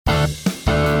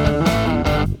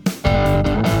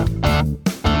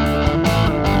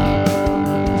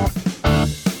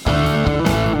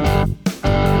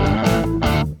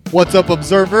What's up,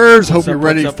 observers? Hope you're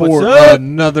ready for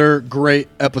another great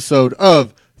episode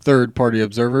of Third Party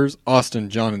Observers. Austin,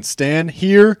 John, and Stan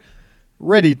here,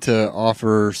 ready to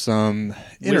offer some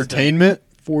entertainment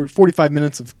for 45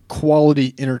 minutes of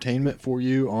quality entertainment for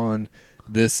you on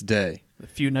this day. A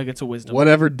few nuggets of wisdom.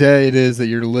 Whatever day it is that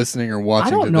you're listening or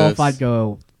watching. I don't know if I'd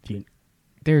go.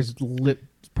 There's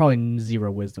probably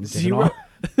zero wisdom. Zero?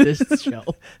 This show.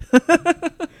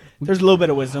 There's a little bit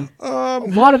of wisdom. A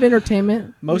lot of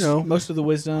entertainment. Most of the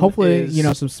wisdom. Hopefully,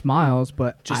 is some smiles,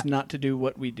 but just not to do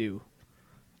what we do.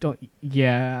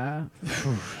 Yeah.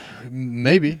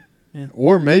 Maybe, yeah.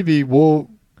 Or maybe we'll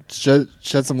shed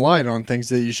some light on things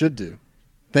that you should do,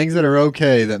 things that are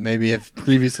okay that maybe have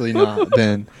previously not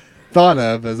been thought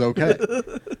of as okay.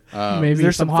 Maybe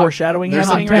there's some foreshadowing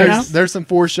happening right now. There's some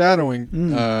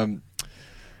foreshadowing.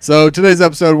 So today's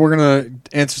episode, we're gonna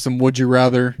answer some Would You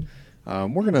Rather.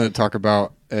 We're going to talk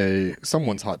about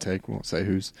someone's hot take. We won't say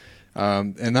whose.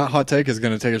 And that hot take is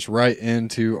going to take us right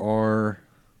into our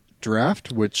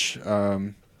draft, which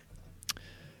most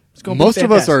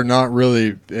of us are not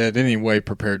really in any way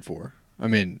prepared for. I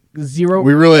mean, zero.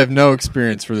 We really have no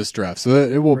experience for this draft, so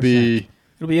it will be...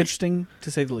 It'll be interesting,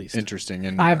 to say the least. Interesting.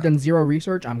 And I have done zero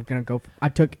research. I'm going to go... I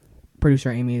took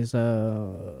producer Amy's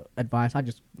advice. I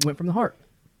just went from the heart.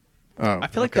 Oh, I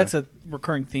feel like that's a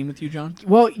recurring theme with you, John.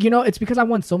 Well, it's because I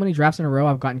won so many drafts in a row,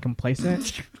 I've gotten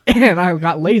complacent, and I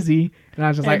got lazy, and I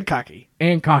was just cocky.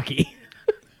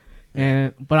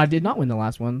 But I did not win the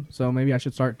last one, so maybe I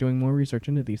should start doing more research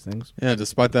into these things. Yeah,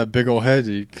 despite that big old head,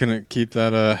 you couldn't keep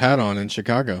that hat on in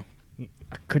Chicago. I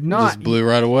could not. It just blew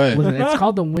right away. Listen, it's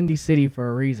called the Windy City for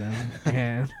a reason,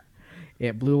 and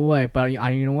it blew away. But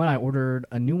you know what? I ordered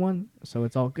a new one, so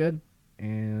it's all good,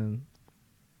 and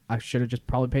I should have just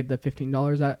probably paid the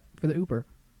 $15 for the Uber.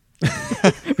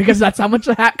 Because that's how much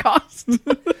the hat costs.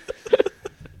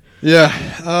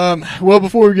 Yeah. Well,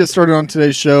 before we get started on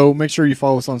today's show, make sure you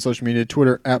follow us on social media,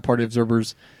 Twitter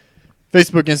 @PartyObservers,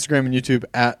 Facebook, Instagram, and YouTube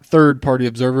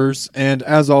 @ThirdPartyObservers. And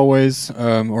as always,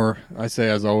 or I say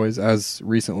as always, as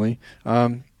recently,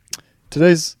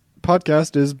 today's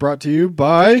podcast is brought to you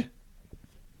by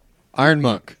Iron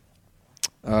Monk,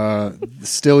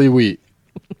 Stilly Wheat.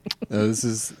 This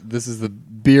is the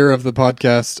beer of the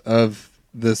podcast of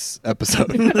this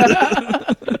episode.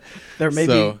 There may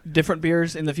be different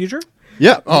beers in the future.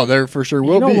 Yeah. Oh, there for sure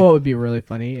will be. What would be really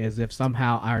funny is if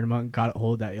somehow Iron Monk got a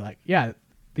hold of that. You're like, yeah,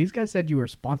 these guys said you were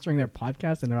sponsoring their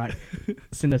podcast, and they're like,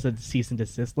 send us a cease and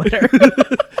desist letter.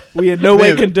 We in no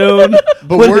way condone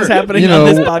what is happening on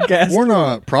this podcast. We're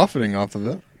not profiting off of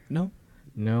it. No,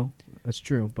 that's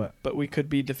true. But we could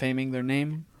be defaming their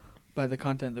name by the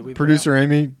content that we Producer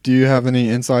Amy, do you have any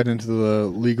insight into the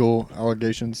legal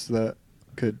allegations that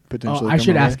could potentially I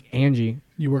should ask Angie.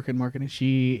 You work in marketing.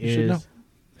 She's a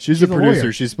producer.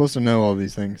 lawyer. She's supposed to know all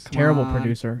these things. Terrible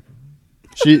producer.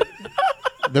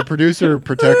 The producer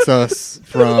protects us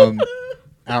from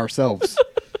ourselves,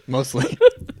 mostly.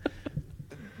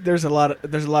 There's a lot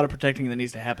of protecting that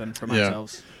needs to happen from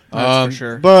ourselves. That's for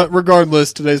sure. But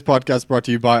regardless, today's podcast is brought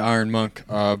to you by Iron Monk,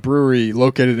 brewery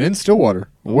located in Stillwater,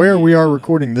 where we are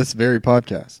recording this very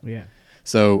podcast. Yeah.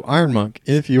 So Iron Monk,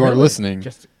 if you are listening,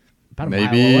 just about a mile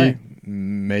away.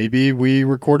 Maybe we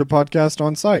record a podcast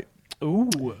on site.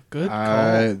 Ooh, good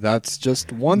call. That's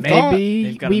just one thought.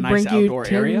 Maybe we bring you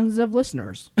tens of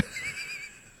listeners.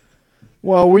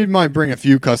 Well, we might bring a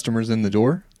few customers in the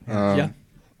door.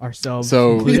 Ourselves.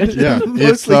 So, included. yeah.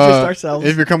 Mostly just ourselves.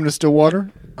 If you're coming to Stillwater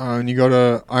and you go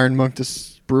to Iron Monk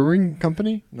Brewing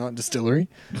Company, not distillery,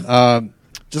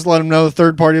 just let them know the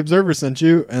Third Party Observer sent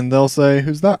you, and they'll say,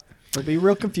 who's that? They'll be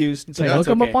real confused. So look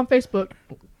them up on Facebook,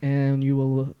 and you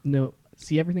will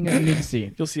see everything that you need to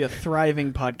see. You'll see a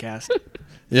thriving podcast.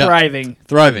 Yeah.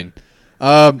 Thriving.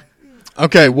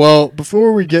 Okay, well,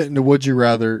 before we get into Would You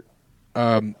Rather,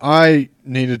 I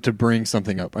needed to bring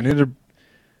something up.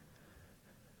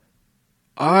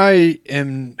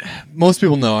 Most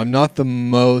people know I'm not the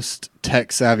most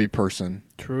tech savvy person.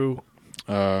 True.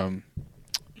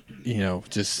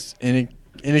 Just any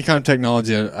kind of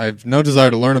technology I have no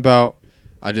desire to learn about.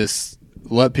 I just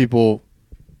let people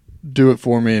do it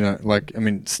for me.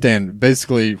 And Stan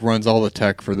basically runs all the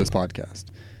tech for this podcast.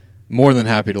 More than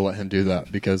happy to let him do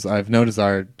that because I have no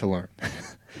desire to learn.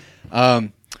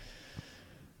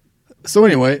 So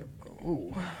anyway,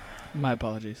 my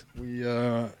apologies. We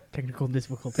technical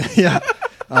difficulties. Yeah,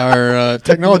 our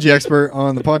technology expert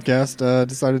on the podcast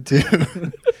decided to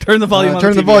turn the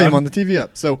volume on the TV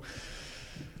up. So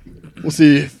we'll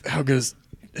see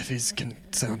if he can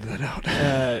sound that out.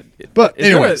 But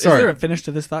anyway, sorry. Is there a finish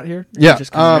to this thought here? Yeah.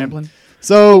 Just kind of rambling.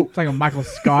 So It's like a Michael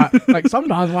Scott. Like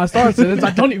sometimes when I start a sentence,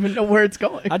 I don't even know where it's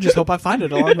going. I just hope I find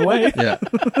it along the way. yeah.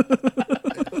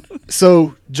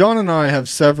 So John and I have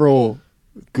several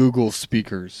Google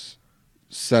speakers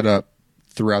set up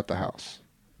throughout the house.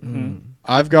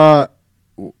 I've got,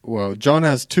 well, John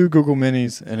has 2 Google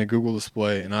Minis and a Google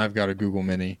Display, and I've got a Google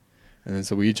Mini. And then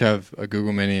so we each have a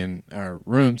Google Mini in our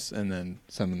rooms and then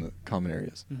some in the common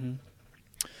areas.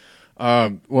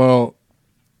 Well,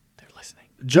 They're listening.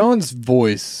 John's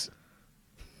voice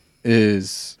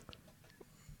is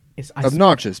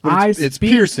obnoxious, but it's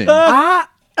piercing.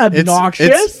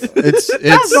 Obnoxious. It's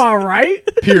That's all right.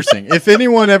 piercing. If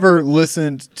anyone ever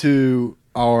listened to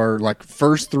our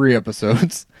first 3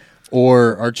 episodes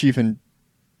or our Chief and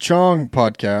Chong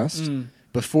podcast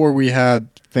before we had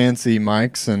fancy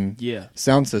mics and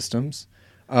sound systems,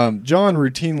 John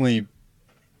routinely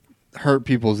hurt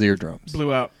people's eardrums.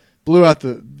 Blew out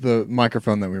the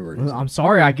microphone that we were using. I'm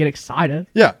sorry. I get excited.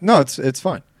 Yeah, no, it's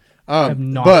fine. But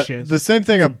Obnoxious. the same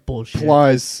thing Bullshit.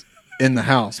 applies in the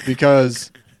house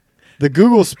because the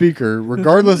Google speaker,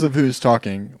 regardless of who's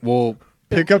talking, will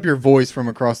pick up your voice from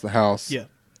across the house,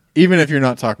 even if you're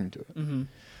not talking to it.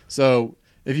 So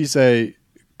if you say,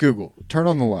 Google, turn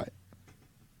on the light,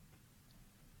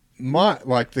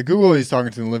 the Google he's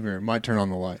talking to in the living room might turn on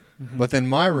the light, but then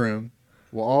my room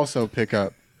will also pick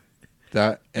up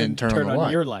that and turn on the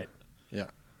light. Your light. Yeah.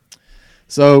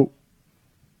 So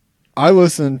I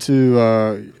listen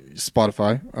to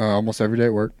Spotify almost every day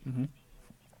at work,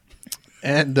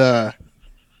 and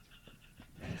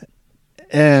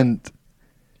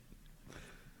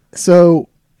so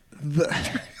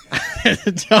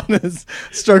John is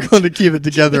struggling to keep it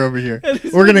together over here.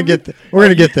 We're gonna get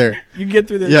there. You get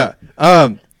through this. Yeah.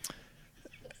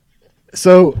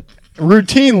 So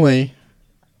routinely,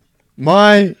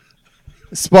 my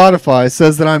Spotify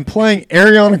says that I'm playing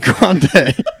Ariana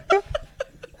Grande.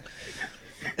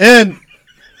 And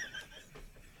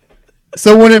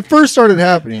so when it first started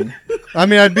happening, I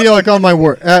mean, I'd be on my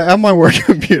work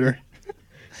computer,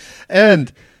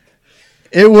 and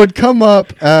it would come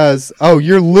up as, "Oh,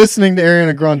 you're listening to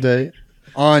Ariana Grande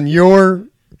on your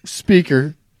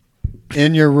speaker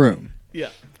in your room." Yeah.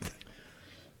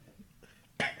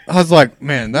 I was like,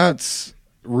 "Man, that's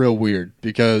real weird,"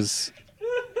 because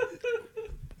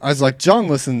I was like, John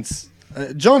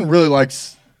really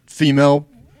likes female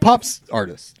pop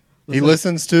artists. He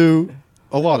listens to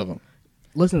a lot of them.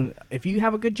 Listen, if you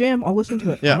have a good jam, I'll listen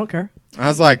to it. Yeah. I don't care. I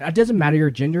was like, It doesn't matter your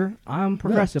gender. I'm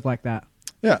progressive like that.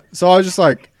 yeah. So I was just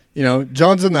like,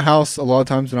 John's in the house a lot of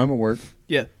times when I'm at work.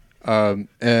 Yeah.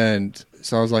 And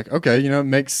so I was like, okay, it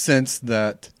makes sense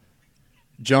that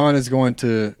John is going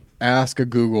to ask a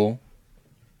Google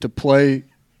to play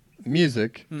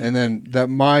music, and then that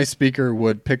my speaker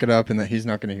would pick it up and that he's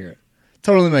not going to hear it.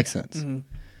 Totally makes sense.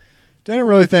 Didn't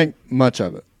really think much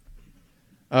of it.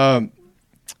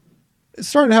 It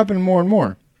started happening more and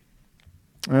more.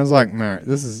 And I was like, man,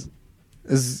 this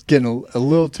is getting a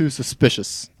little too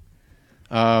suspicious.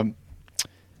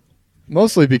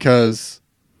 Mostly because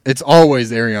it's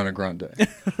always Ariana Grande.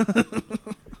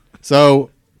 So,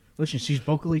 Listen, she's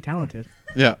vocally talented.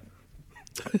 yeah.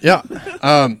 Yeah.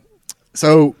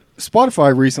 So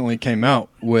Spotify recently came out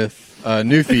with a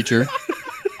new feature.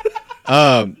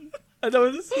 I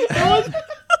know this is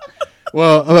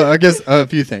Well, I guess a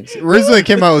few things. Originally it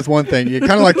came out with one thing,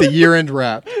 kind of like the year-end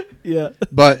wrap, Yeah.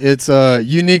 but it's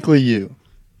uniquely you.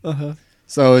 Uh-huh.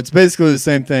 So it's basically the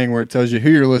same thing where it tells you who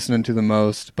you're listening to the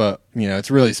most, but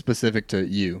it's really specific to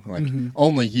you. Like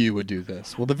only you would do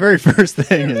this. Well, the very first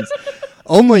thing is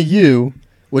only you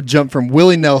would jump from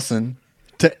Willie Nelson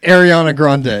to Ariana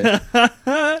Grande.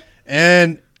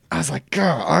 And I was like,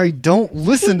 God, I don't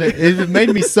listen to it. It made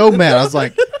me so mad. I was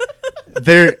like,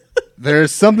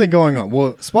 there's something going on.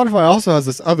 Well, Spotify also has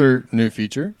this other new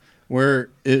feature where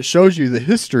it shows you the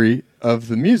history of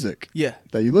the music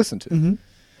that you listen to,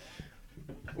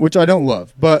 which I don't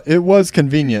love, but it was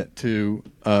convenient to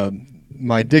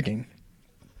my digging.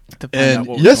 And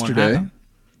yesterday,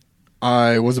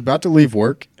 I was about to leave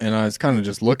work, and I was kind of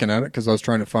just looking at it because I was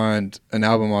trying to find an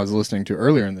album I was listening to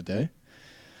earlier in the day.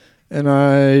 And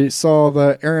I saw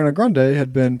that Ariana Grande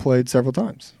had been played several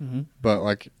times,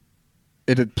 but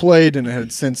it had played and it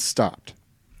had since stopped.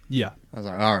 Yeah. I was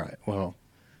like, all right, well,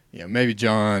 maybe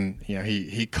John,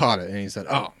 he caught it and he said,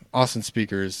 oh, Austin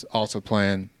Speaker's also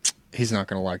playing. He's not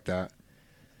going to like that.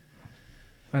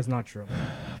 That's not true.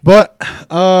 But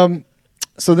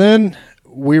so then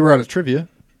we were at a trivia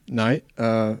night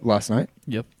last night.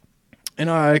 Yep. And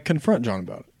I confront John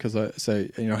about it because I say,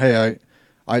 hey,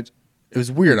 it was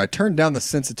weird. I turned down the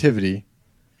sensitivity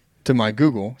to my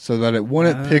Google so that it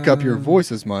wouldn't pick up your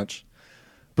voice as much.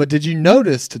 But did you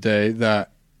notice today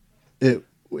that it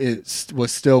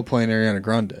was still playing Ariana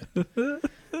Grande?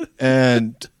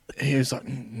 And he was like,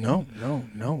 no,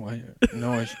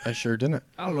 I sure didn't.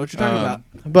 I don't know what you're talking about.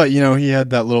 But, he had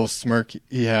that little smirk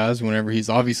he has whenever he's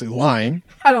obviously lying.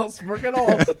 I don't smirk at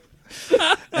all.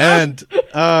 And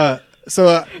so,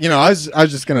 I was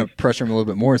just going to pressure him a little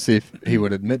bit more, see if he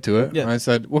would admit to it. Yeah. And I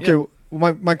said, okay,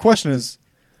 my question is,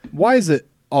 why is it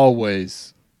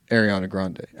always Ariana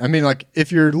Grande? I mean, like,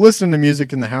 if you're listening to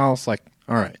music in the house, like,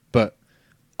 all right, but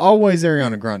always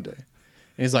Ariana Grande.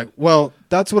 And he's like, well,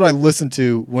 that's what I listen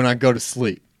to when I go to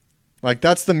sleep. Like,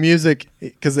 that's the music,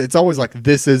 because it's always like,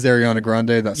 this is Ariana Grande,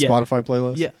 that Spotify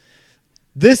playlist. Yeah.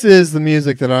 This is the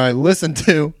music that I listen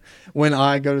to when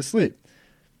I go to sleep.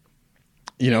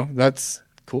 That's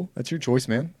cool. That's your choice,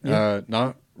 man. Yeah.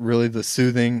 Not really the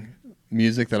soothing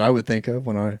music that I would think of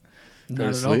when I go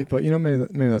to sleep. But,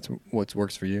 maybe that's what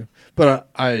works for you. But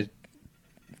I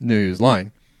knew he was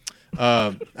lying.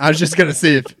 I was just going to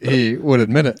see if he would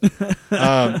admit it.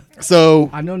 So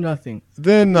I know nothing.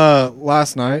 Then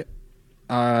last night,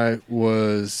 I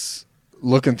was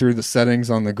looking through the settings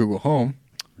on the Google Home,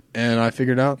 and I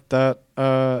figured out that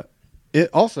it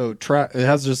also it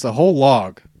has just a whole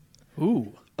log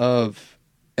of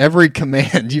every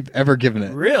command you've ever given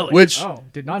it. Really? Which,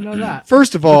 Did not know that.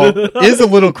 first of all, is a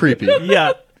little creepy.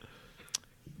 Yeah.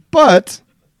 But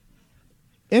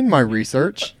in my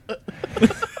research,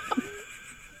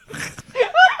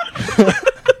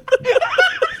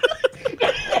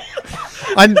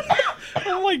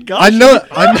 Oh my gosh. I know.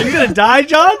 Are you gonna die,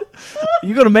 John?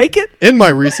 You gonna make it? In my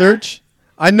research,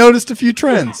 I noticed a few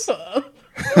trends.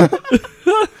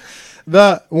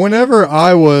 That whenever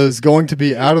I was going to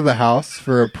be out of the house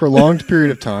for a prolonged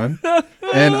period of time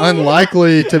and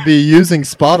unlikely to be using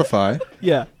Spotify,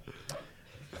 Yeah.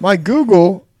 my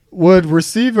Google would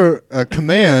receive a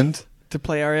command To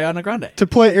play Ariana Grande. to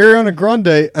play Ariana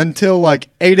Grande until like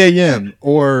 8 a.m.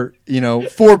 or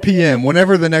 4 p.m.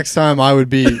 whenever the next time I would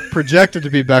be projected to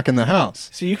be back in the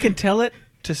house. So you can tell it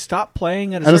to stop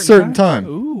playing at At a certain time.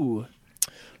 Ooh.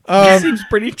 That seems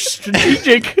pretty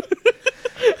strategic.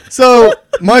 So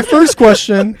my first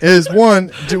question is, one,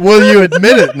 will you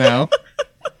admit it now?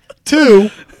 Two,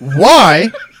 why?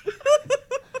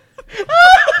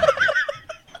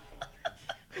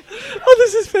 Oh,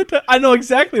 this is fantastic. I know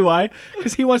exactly why.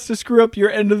 Because he wants to screw up your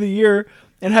end of the year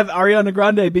and have Ariana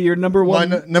Grande be your number one.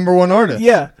 My number one artist.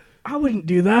 Yeah. I wouldn't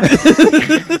do that.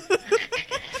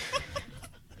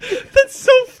 That's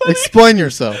so funny. Explain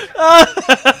yourself.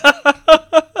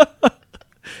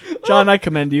 John, I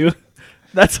commend you.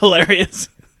 That's hilarious.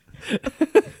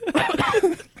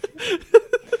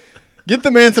 Get the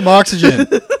man some oxygen.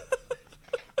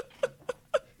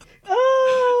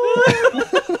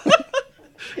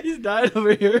 He's dying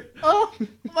over here. Oh,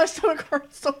 my stomach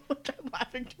hurts so much. I'm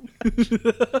laughing too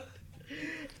much.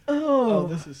 Oh,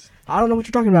 This is. I don't know what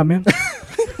you're talking about, man.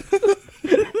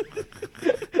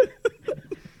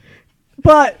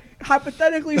 But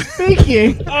hypothetically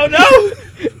speaking, Oh no!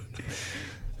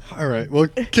 All right. Well,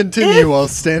 continue while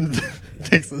Stan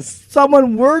takes this.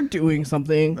 someone were doing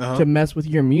something Uh-huh. to mess with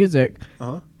your music,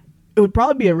 Uh-huh. it would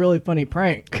probably be a really funny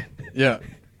prank. Yeah.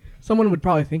 Someone would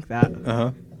probably think that.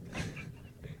 Uh-huh.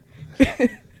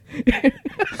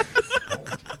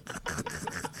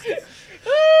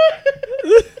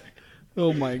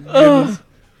 Oh my goodness.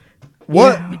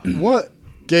 What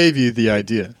gave you the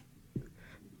idea?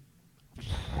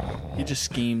 He just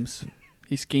schemes.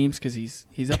 He schemes because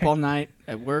he's up all night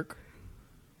at work.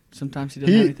 Sometimes he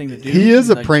doesn't have anything to do. He is He's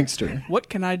a like, prankster. What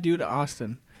can I do to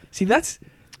Austin? See, that's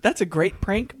a great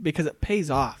prank because it pays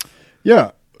off.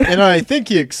 Yeah. And I think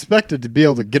he expected to be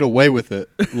able to get away with it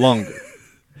longer.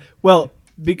 Well,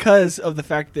 because of the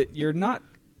fact that you're not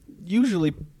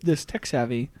usually this tech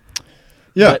savvy.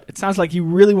 Yeah. But it sounds like you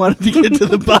really wanted to get to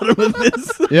the bottom of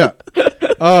this. Yeah.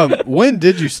 When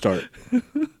did you start?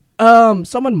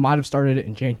 Someone might have started it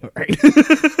in January.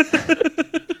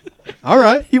 All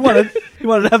right. He wanted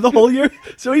to have the whole year,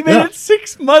 so he made Yeah. it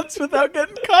 6 months without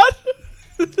getting caught.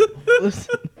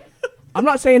 Listen, I'm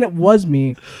not saying it was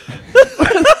me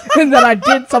and that I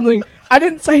did something. I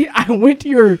didn't say I went to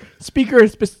your speaker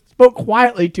and spoke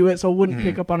quietly to it so it wouldn't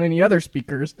pick up on any other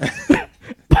speakers.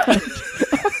 But,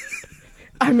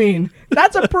 I mean,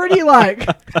 that's a pretty long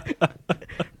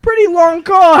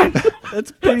con.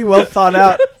 That's pretty well thought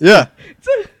out Yeah.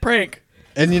 prank.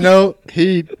 And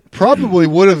he probably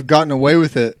would have gotten away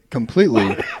with it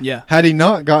completely Yeah. had he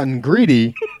not gotten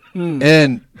greedy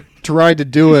and tried to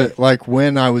do it like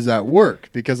when I was at work,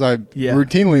 because I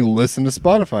routinely listen to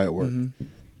Spotify at work.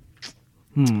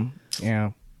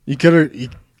 Yeah. You could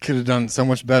have done so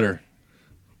much better.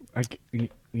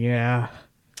 Yeah.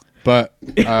 But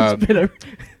It's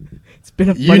been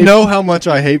a you funny- know how much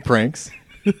I hate pranks.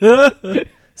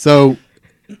 So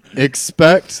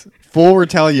expect full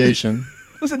retaliation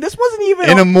Listen, this wasn't even.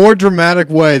 in a more dramatic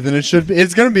way than it should be.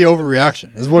 It's going to be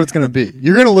overreaction is what it's going to be.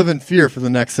 You're going to live in fear for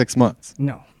the next 6 months.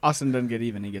 No. Austin doesn't get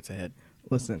even; he gets ahead.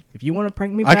 Listen, if you want to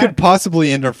prank me I back, could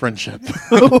possibly end our friendship.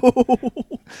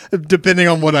 Depending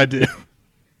on what I do.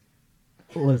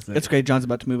 listen. It's okay. John's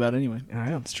about to move out anyway.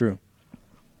 I am. It's true.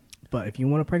 But if you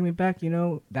want to prank me back,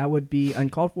 that would be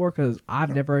uncalled for because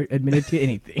I've never admitted to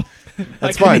anything.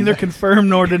 That's I can fine. neither confirm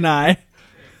nor deny.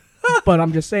 But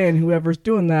I'm just saying, whoever's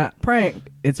doing that prank,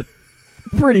 it's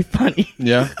pretty funny.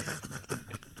 Yeah.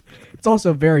 It's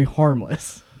also very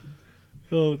harmless.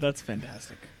 Oh, that's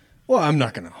fantastic. Well, I'm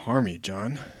not going to harm you,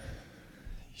 John. You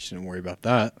shouldn't worry about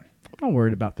that. I'm not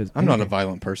worried about physical. I'm not a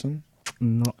violent person.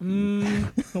 No.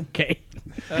 Mm, Okay.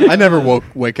 I never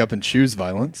wake up and choose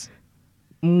violence.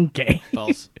 Okay.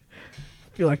 false.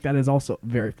 I feel like that is also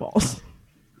very false.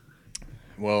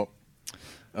 Well,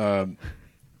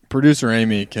 producer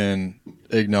Amy can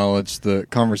acknowledge the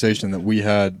conversation that we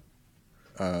had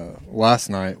last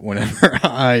night whenever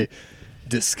I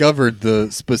discovered the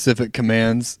specific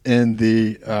commands in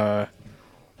the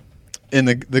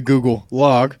Google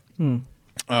log,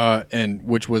 and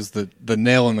which was the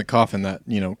nail in the coffin that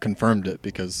confirmed it,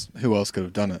 because who else could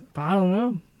have done it? But I don't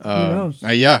know. Who knows?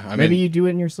 Yeah, I Maybe mean, you do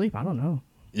it in your sleep. I don't know.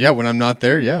 yeah, when I'm not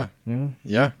there, yeah.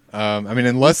 Yeah. I mean,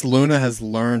 unless Luna has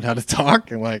learned how to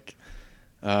talk, and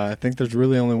I think there's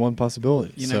really only one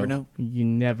possibility. You So, never know. You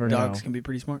never Dogs know. can be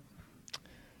pretty smart.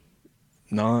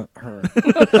 Not her.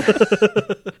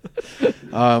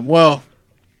 Well,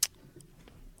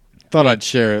 thought I'd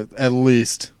share it at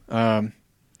least. And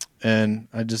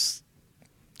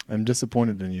I'm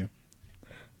disappointed in you.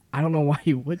 I don't know why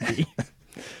you would be.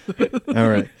 All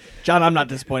right. John, I'm not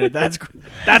disappointed. That's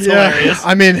hilarious.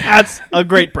 I mean, That's a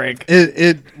great prank.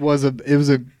 it was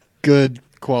a good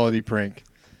quality prank.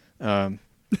 What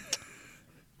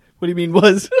do you mean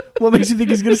was? What makes you think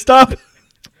he's going to stop?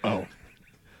 Oh,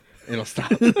 it'll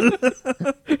stop.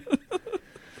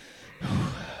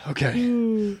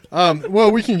 Okay.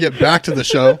 Well, we can get back to the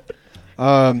show.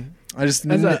 I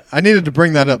needed to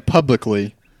bring that up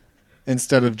publicly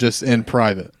instead of just in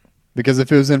private, because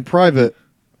if it was in private,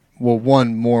 well,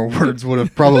 more words would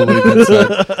have probably been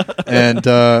said,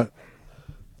 and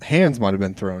hands might have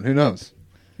been thrown. Who knows?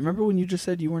 Remember when you just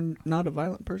said you were not a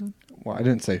violent person? Well, I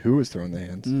didn't say who was throwing the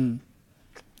hands.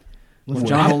 Listen,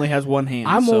 John only has one hand.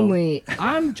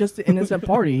 I'm just the innocent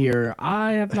party here.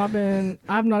 I've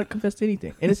not confessed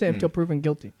anything. Innocent until proven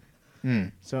guilty.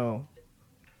 So,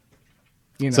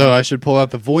 So I should pull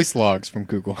out the voice logs from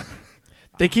Google.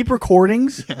 They keep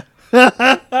recordings?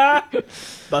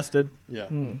 Busted. Yeah.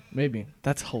 Maybe.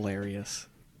 That's hilarious.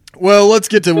 Well, let's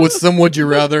get to some would you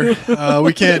rather.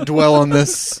 We can't dwell on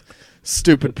this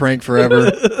stupid prank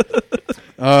forever.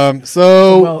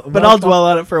 But I'll dwell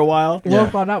on it for a while. Well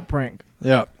thought out prank.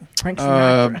 Yeah. Prank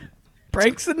Sinatra.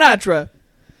 Prank Sinatra.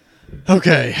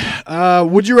 Okay.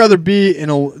 Would you rather be in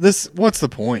what's the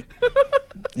point?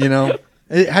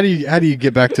 How do you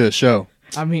get back to a show?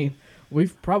 I mean,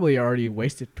 we've probably already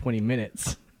wasted 20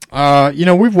 minutes.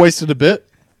 We've wasted a bit.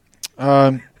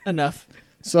 Enough.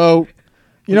 So,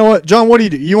 you know what, John, what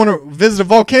do? You want to visit a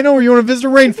volcano or you want to visit a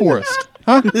rainforest?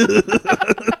 Huh?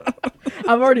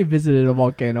 I've already visited a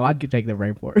volcano. I'd take the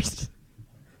rainforest.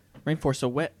 Rainforest so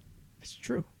wet. It's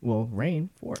true. Well,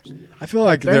 rainforest. I feel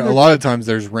like a lot of times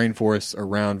there's rainforests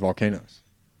around volcanoes.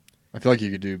 I feel like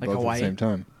you could do both Hawaii? at the same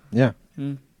time. Yeah.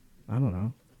 I don't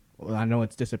know. Well, I know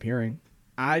it's disappearing.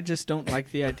 I just don't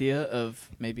like the idea of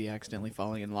maybe accidentally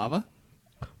falling in lava.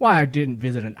 Well, I didn't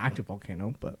visit an active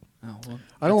volcano, but Oh, well.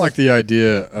 I don't like the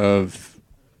idea of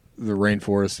the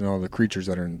rainforest and all the creatures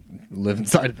that live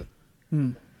inside of it.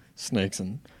 Snakes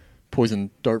and poison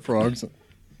dart frogs, and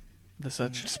The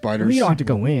such. spiders. you don't have to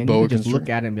go in. You boa can just look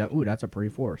constrictor. at it and be like, ooh, that's a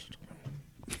pretty forest.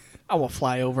 I will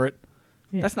fly over it.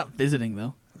 Yeah. That's not visiting,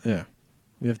 though. Yeah.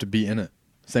 You have to be in it.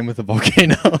 Same with the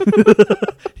volcano.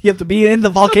 You have to be in the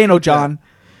volcano, John.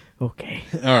 Okay.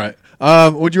 All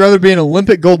right. Would you rather be an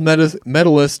Olympic gold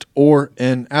medalist or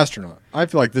an astronaut? I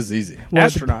feel like this is easy. Well,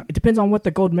 Astronaut. It depends on what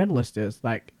the gold medalist is.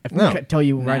 Like, if No. I could tell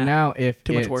you right Nah. now if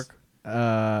Too much it's, work.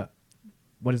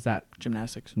 What is that?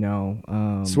 Gymnastics.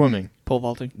 No. Swimming, Pole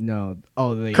vaulting. No.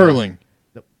 Oh, the curling,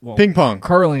 well, ping pong.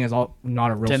 Curling is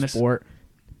not a real Tennis. sport.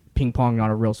 Ping pong not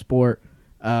a real sport.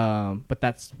 But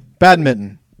that's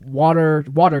Badminton. water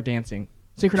dancing.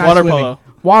 Synchronized Water swimming.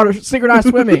 polo. Synchronized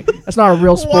swimming. That's not a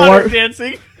real sport. Water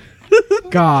dancing.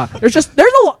 God, there's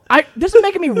a lot. This is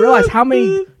making me realize how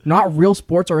many not real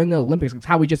sports are in the Olympics. It's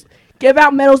how we just give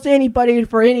out medals to anybody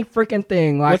for any freaking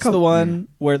thing. Like, What's the one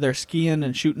where they're skiing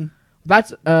and shooting?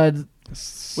 That's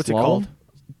What's it called?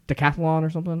 Decathlon or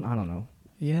something. I don't know.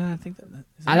 Yeah, I think that.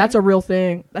 That's a real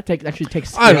thing. That actually takes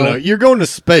skill. I don't know. You're going to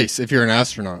space if you're an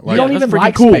astronaut. You Like, don't that's even freaking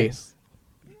like cool. space.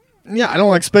 yeah, I don't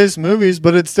like space movies,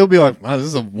 but it'd still be like, wow, this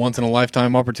is a once in a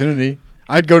lifetime opportunity.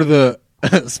 I'd go to the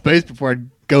space before I'd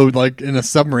go like in a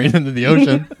submarine into the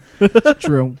ocean.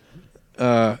 True.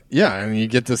 Yeah, and you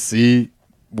get to see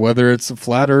whether it's a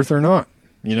flat Earth or not.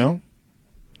 You know,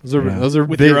 those are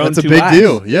With big. your own That's a two big eyes.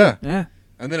 deal. Yeah, Yeah.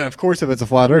 and then of course if it's a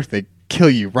flat Earth, they kill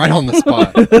you right on the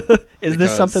spot. Is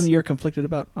this Because- something you're conflicted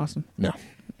about, Austin?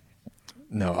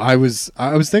 No, I was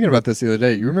thinking about this the other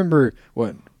day. You remember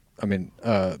what? I mean,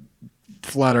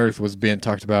 flat Earth was being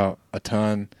talked about a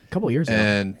ton, A couple years ago.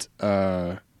 and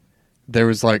there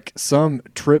was like some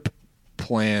trip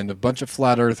planned. A bunch of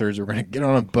flat earthers were going to get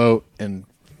on a boat and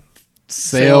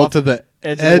sail off to the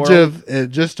edge edge of the world. of it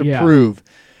just to Yeah. prove.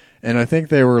 And I think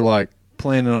they were like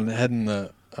planning on heading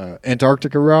the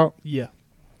Antarctica route. Yeah.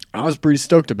 I was pretty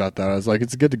stoked about that. I was like,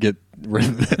 it's good to get rid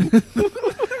of them.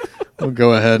 We'll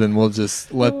go ahead and we'll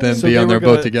just let them So be they on were their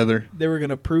gonna- boat together. They were going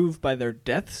to prove by their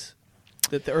deaths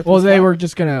that the Earth Well, was they flat? were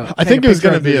just gonna. I take think a it was picture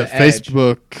going to of be a the edge.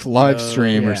 Facebook live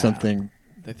stream or yeah. something.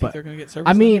 They think but- they're going to get service.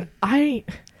 I on mean, it?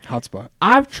 Hotspot.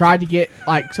 I've tried to get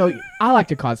so I like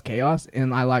to cause chaos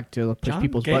and I like to push John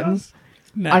people's Chaos? buttons.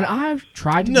 No. And I've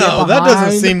tried to get No, that doesn't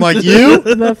behind seem like you.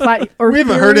 the flat Earth We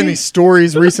haven't heard theory, any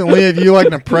stories recently of you like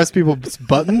to press people's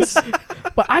buttons.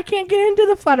 but I can't get into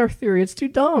the flat Earth theory. It's too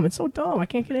dumb. It's so dumb. I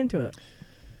can't get into it.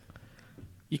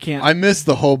 You can't. I missed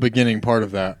the whole beginning part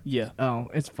of that. yeah. Oh,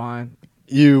 it's fine.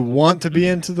 You want to be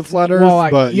into the flat Earth, Well,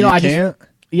 like, but you know, you I just- can't.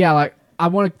 Yeah, like I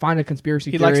want to find a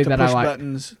conspiracy He likes theory to that push I like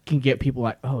buttons. can get people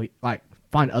like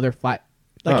find other flat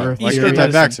Like Earth like Eastern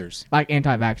theories, anti-vaxxers. like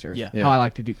anti-vaxxers. Yeah. Yeah. How I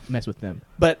like to mess with them.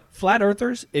 But flat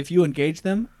earthers, if you engage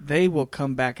them, they will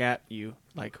come back at you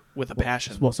like with a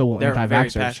passion. well, so will they're very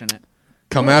anti-vaxxers. passionate.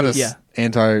 Come at us, Yeah.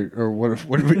 or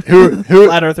what do we, who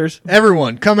Flat earthers.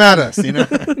 everyone, come at us, you know?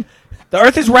 The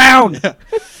Earth is round.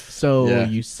 So Yeah.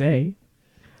 you say?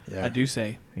 Yeah. I do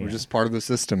say. We're Yeah. just part of the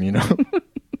system, you know?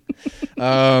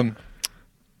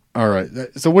 All right.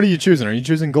 So what are you choosing? Are you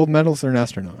choosing gold medalist or an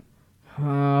astronaut?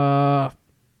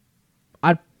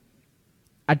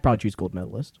 I'd probably choose gold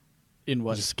medalist. In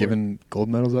what? Just sport? giving gold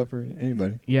medals up for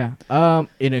anybody. Yeah.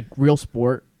 In a real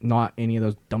sport, not any of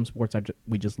those dumb sports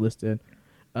we just listed.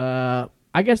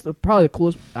 I guess probably the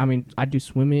coolest. I mean, I'd do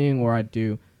swimming or I'd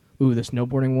do. Ooh, the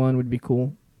snowboarding one would be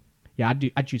cool. Yeah,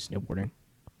 I'd choose snowboarding.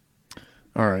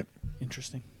 All right.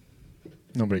 Interesting.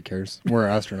 Nobody cares. We're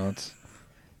astronauts.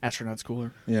 Astronaut's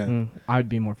cooler. Yeah. I'd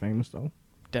be more famous though.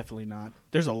 Definitely not.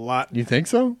 There's a lot. You think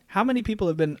so? How many people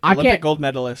have been I Olympic can't- gold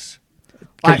medalists?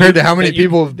 Compared to how many that you-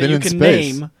 people have that been you in can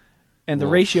space? Name, and the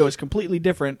ratio is completely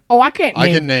different. Oh, I can't. I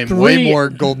can name way three- more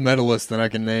gold medalists than I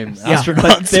can name Yeah, astronauts.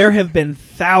 But there have been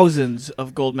thousands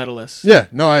of gold medalists. Yeah,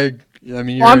 no, I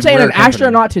mean, you're Well, I'm in saying rare an company.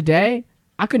 astronaut today.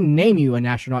 I couldn't name you an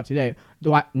astronaut today.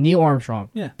 Neil Armstrong,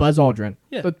 Yeah. Buzz Aldrin,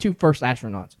 Yeah. the two first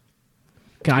astronauts.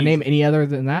 Can I Easy. name any other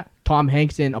than that? Tom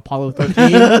Hanks in Apollo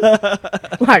 13.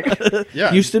 Like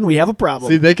Yeah. Houston, we have a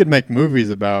problem. See, they could make movies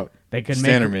about they could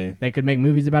Stan or make me. they could make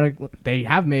movies about it. They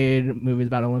have made movies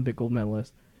about Olympic gold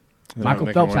medalists. They're Michael not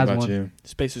making Phelps has about one. You.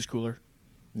 Space is cooler.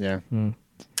 Yeah. Hmm.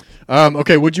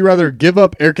 Okay. Would you rather give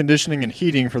up air conditioning and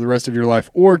heating for the rest of your life,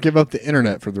 or give up the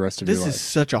internet for the rest of This your is life?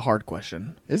 such a hard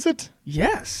question. Is it?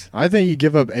 Yes. I think you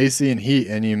give up AC and heat,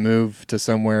 and you move to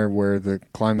somewhere where the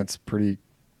climate's pretty,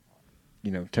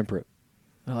 temperate.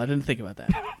 Well, I didn't think about that.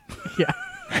 Yeah.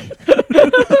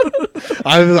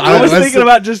 I was thinking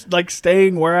about just like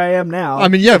staying where I am now. I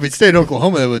mean, yeah, if we stayed in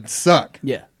Oklahoma, that would suck.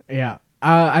 yeah. Yeah.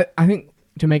 I think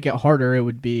to make it harder, it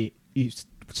would be you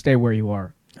stay where you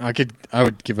are. I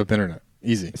would give up internet.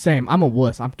 Easy. Same. I'm a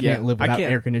wuss. I can't Yeah, live I without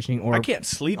can't- air conditioning or I can't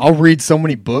sleep. I'll read so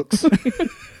many books.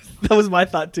 That was my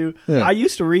thought too. Yeah. I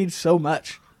used to read so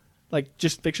much, like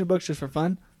just fiction books just for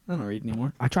fun. I don't read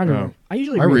anymore. I try to. Oh. I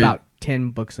usually I read read- about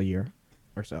 10 books a year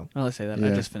or so. Well, let's say that. I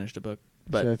Yeah. just finished a book,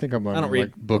 but See, I think I'm on I don't read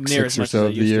like book near 6 as or much so as I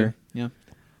of the used to. year. Yeah,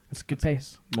 It's a good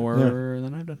pace. more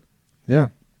than I've done. Yeah.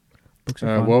 Books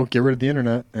are fun. Well, get rid of the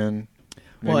internet and.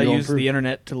 Well, I maybe you'll use improve. the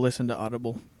internet to listen to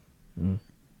Audible,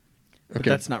 but Okay.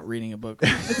 that's not reading a book.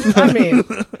 I mean,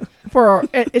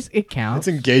 it counts.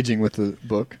 It's engaging with the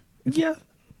book. yeah.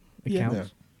 It yeah. counts. Yeah.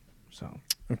 So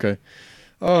Okay.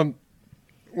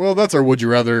 Well, that's our would you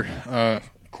rather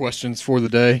questions for the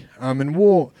day. And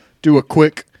we'll do a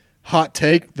quick hot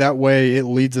take. That way, it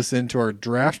leads us into our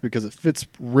draft because it fits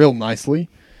real nicely.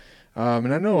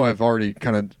 And I know I've already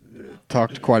kind of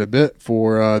talked quite a bit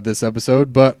for this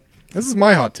episode, but this is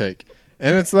my hot take.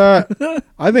 And it's that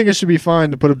I think it should be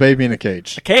fine to put a baby in a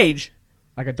cage. A cage.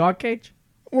 Like a dog cage?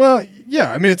 Well,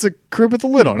 yeah. I mean, it's a crib with a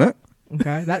lid on it.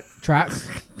 Okay, that tracks.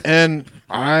 And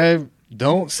I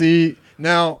don't see...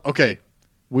 Now, okay,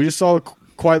 we just saw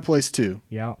Quiet Place 2.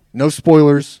 Yeah. No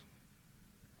spoilers,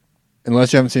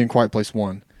 unless you haven't seen Quiet Place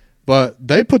 1. But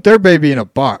they put their baby in a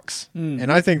box,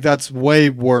 and I think that's way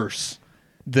worse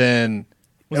than...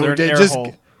 Was there an air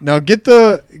hole? Now, get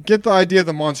the idea of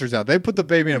the monsters out. They put the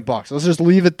baby in a box. Let's just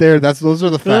leave it there. Those are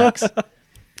the facts.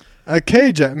 A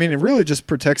cage, I mean, it really just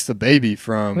protects the baby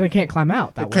from... Well, they can't climb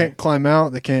out that They can't climb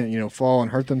out. They can't, fall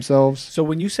and hurt themselves. So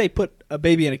when you say put a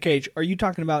baby in a cage, are you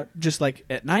talking about just like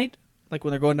at night? Like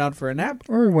when they're going down for a nap?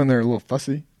 Or when they're a little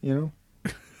fussy, You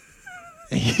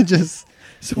just...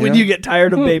 So when you get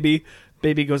tired of baby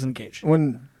goes in a cage.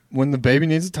 When the baby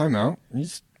needs a timeout, you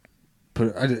just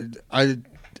put it...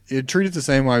 I'd treat it the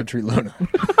same way I would treat Luna.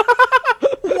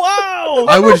 Wow!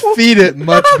 I would feed it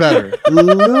much better.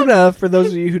 Luna, for those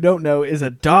of you who don't know, is a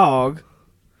dog.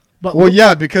 But Well,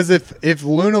 yeah, because if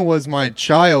Luna was my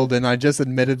child and I just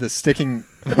admitted to sticking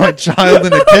my child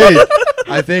in a cage,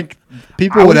 I think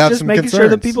people I would was have just some making concerns. sure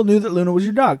that people knew that Luna was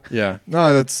your dog. Yeah, no, I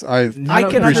I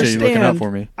can appreciate you looking out understand.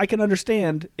 for me. I can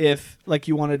understand if, like,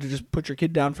 you wanted to just put your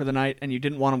kid down for the night and you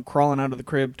didn't want him crawling out of the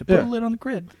crib to put Yeah. a lid on the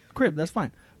crib. That's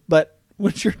fine. But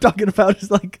what you're talking about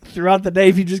is like throughout the day,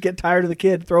 if you just get tired of the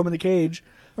kid, throw him in the cage.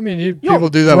 I mean, you people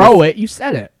don't do that. throw it. You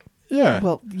said it. Yeah.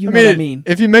 Well, you I know mean, what I mean.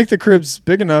 If you make the cribs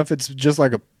big enough, it's just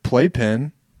like a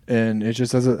playpen, and it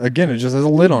just has a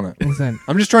lid on it. Listen,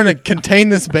 I'm just trying to contain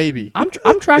this baby, I'm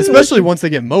tracking. especially with you. once they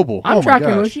get mobile. I'm oh tracking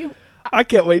my gosh. with you. I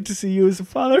can't wait to see you as a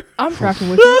father. I'm tracking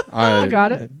with you. I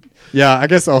got it. Yeah, I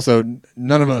guess also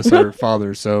none of us are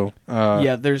fathers, so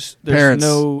Yeah, there's parents,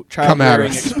 no child come at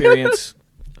rearing us. experience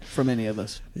from any of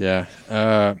us. yeah.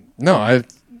 No, I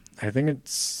think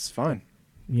it's fine.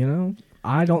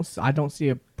 I don't see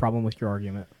a problem with your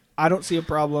argument. I don't see a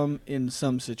problem in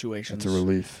some situations. It's a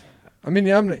relief. I mean,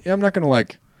 yeah, I'm not gonna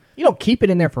You don't keep it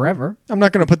in there forever. I'm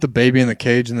not gonna put the baby in the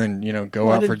cage and then go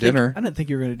Well, out for dinner. I didn't think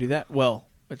you were going to do that. Well,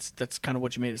 that's kind of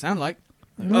what you made it sound like.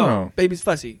 No. Oh, baby's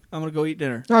fussy. I'm going to go eat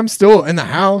dinner. I'm still in the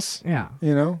house. Yeah.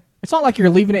 It's It's not like you're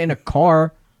leaving it in a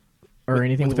car or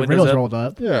anything with with, the the windows windows up. rolled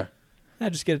up. yeah. I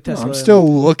just get a No, Tesla. I'm still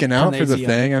looking out turn the for the AC on.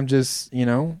 thing. I'm just,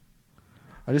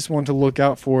 I just want to look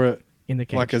out for it In the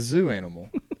cage. like a zoo animal.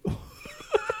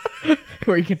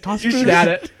 where you can toss You food should- at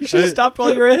it. You should have stopped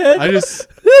while you were ahead. I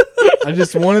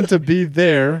just wanted to be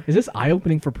there. Is this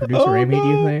eye-opening for producer Oh, Amy, do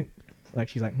you no. think? Like,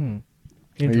 she's like, Are you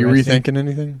interesting. rethinking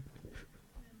anything?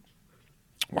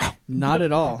 Wow. Not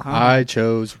at all. Huh? I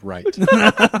chose right.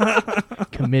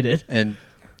 Committed. And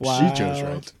Wow. she chose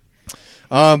right.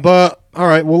 But all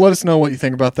right, well, let us know what you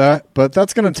think about that. But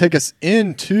that's going to take us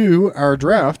into our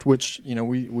draft, which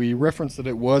we referenced that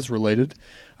it was related.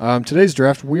 Today's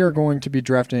draft, we are going to be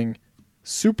drafting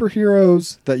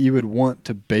superheroes that you would want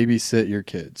to babysit your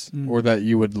kids, or that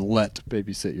you would let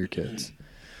babysit your kids.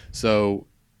 So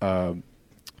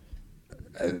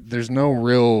there's no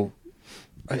real.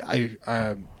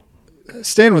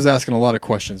 Stan was asking a lot of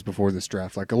questions before this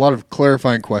draft, like a lot of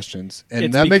clarifying questions, and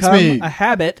It's that makes become me a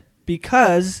habit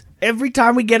because every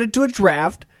time we get into a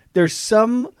draft, there's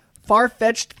some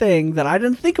far-fetched thing that I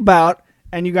didn't think about,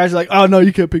 and you guys are like, "Oh no,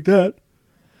 you can't pick that."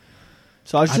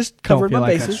 So I was just don't covering feel my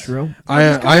like bases. that's true.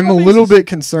 I'm a little bit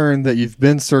concerned that you've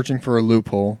been searching for a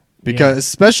loophole because,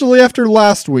 especially after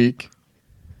last week,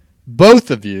 both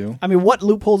of you. I mean, what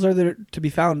loopholes are there to be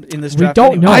found in this We draft? don't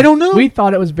anyway? know. I don't know. We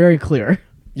thought it was very clear.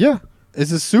 Yeah,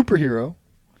 is a superhero.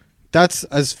 That's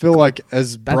as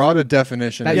broad a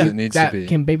definition as it needs that to be.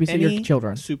 can babysit Any your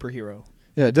children. superhero.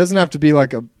 Yeah, it doesn't have to be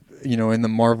like in the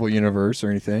Marvel universe or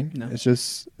anything. No. It's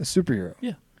just a superhero.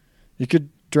 Yeah. You could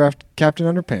draft Captain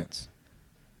Underpants.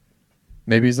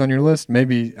 Maybe he's on your list.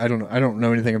 Maybe I don't know. I don't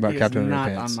know anything about He is Captain not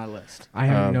Underpants. on my list.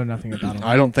 I know nothing about him.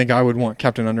 I don't think I would want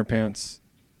Captain Underpants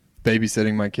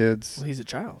babysitting my kids. Well, he's a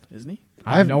child, isn't he?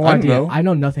 I have no I don't idea. know. I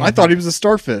know nothing. I thought he was a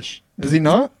starfish. Is he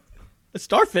not? A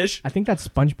starfish. I think that's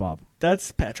SpongeBob.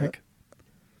 That's Patrick.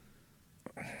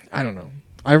 I don't know.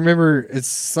 I remember it's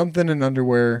something in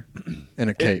underwear and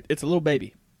a cape. It's a little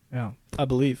baby, Yeah. I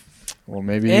believe. Well,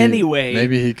 maybe. Anyway.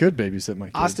 maybe he could babysit my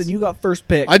kids. Austin, you got first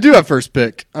pick. I do have first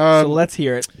pick. So let's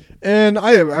hear it. And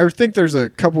I think there's a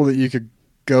couple that you could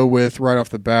go with right off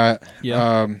the bat.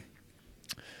 Yeah.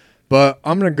 But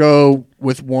I'm going to go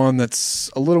with one that's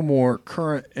a little more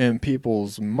current in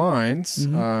people's minds,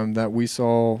 that we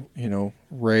saw,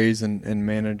 raise and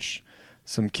manage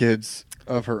some kids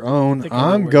of her own. think I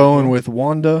know I'm where going you're with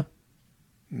Wanda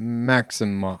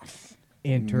Maximoff.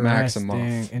 Interesting.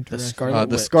 Maximoff. Interesting. Scarlet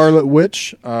The Witch. Scarlet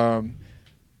Witch.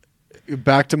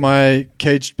 Back to my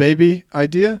caged baby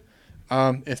idea.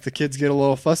 If the kids get a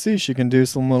little fussy, she can do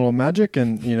some little magic,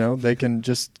 and they can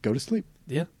just go to sleep.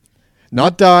 Yeah.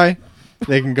 Not die.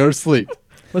 They can go to sleep.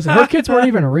 Listen, her kids weren't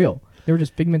even real. They were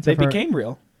just figments They of her. became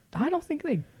real. I don't think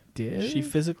they did. She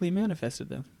physically manifested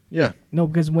them. Yeah. No,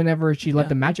 because whenever she let Yeah.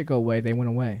 the magic go away, they went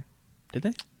away. Did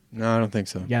they? No, I don't think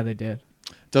so. Yeah, they did.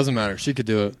 Doesn't matter. She could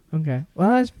do it. Okay. Well,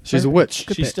 that's She's a witch.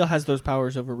 Good She pick. still has those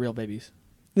powers over real babies.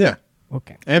 Yeah.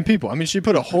 Okay. And people. I mean, she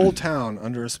put a whole town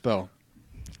under a spell.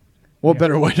 What Yeah.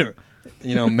 better way to,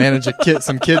 manage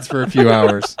some kids for a few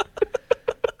hours?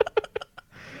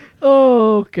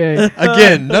 Okay.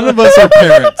 Again, none of us are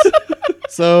parents.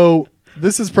 So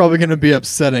this is probably going to be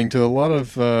upsetting to a lot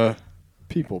of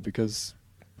people because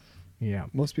Yeah.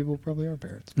 most people probably are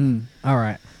parents. All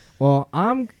right. Well,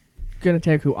 I'm gonna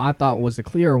take who I thought was the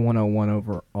clear 101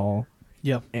 overall,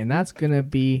 Yeah. and that's gonna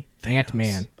be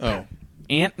Ant-Man. Oh.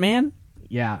 Ant-Man?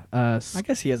 Yeah. I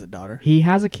guess he has a daughter. He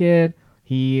has a kid.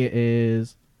 He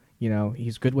is,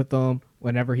 he's good with them.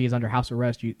 Whenever he's under house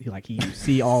arrest, you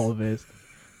see all of his.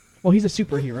 Well, he's a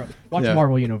superhero. Watch Yeah.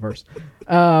 Marvel Universe.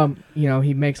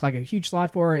 He makes like a huge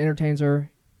slide for her, entertains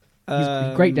her. He's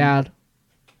a great dad.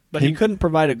 But he couldn't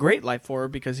provide a great life for her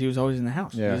because he was always in the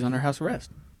house. Yeah. He was under house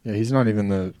arrest. Yeah, he's not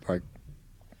even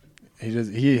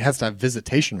he has to have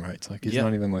visitation rights. Like he's Yeah.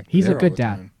 not even like He's a there all good the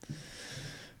dad. time.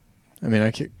 I mean,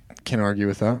 I can't argue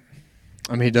with that.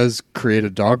 I mean, he does create a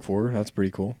dog for her. That's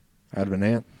pretty cool. Out of an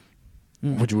ant,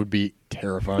 which would be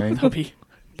terrifying. That'd be,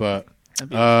 But that'd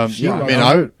be yeah, I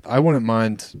mean, I wouldn't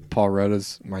mind Paul Rudd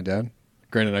as my dad.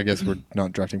 Granted, I guess we're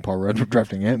not drafting Paul Rudd. We're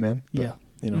drafting Ant-Man. But, yeah.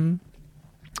 You know.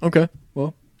 Okay.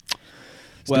 Well.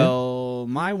 Well,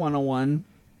 my 101,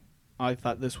 I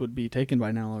thought this would be taken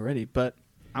by now already, but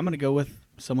I'm going to go with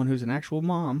someone who's an actual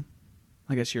mom.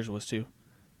 I guess yours was too,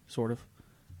 sort of.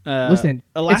 Listen, it's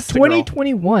Elastigirl.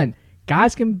 2021.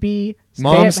 Guys can be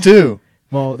Moms too.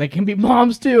 Well, they can be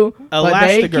moms too. But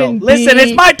they Elastigirl. can Listen, be-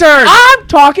 it's my turn. I'm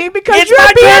talking because It's you're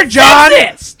my being turn, John.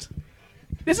 sexist.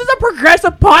 This is a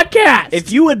progressive podcast.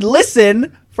 If you would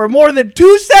listen for more than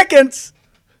 2 seconds,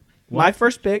 my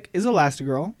first pick is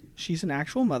Elastigirl. She's an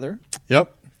actual mother.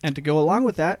 Yep. And to go along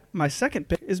with that, my second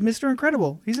pick is Mr.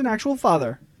 Incredible. He's an actual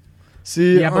father.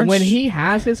 See, yeah, but aren't when you- he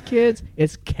has his kids,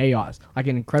 it's chaos. Like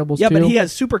in Incredibles Yeah, 2. but he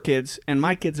has super kids, and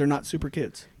my kids are not super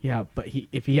kids. Yeah, but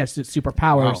if he has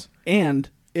superpowers, Wow. And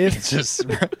if It's just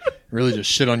really just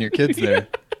shit on your kids there.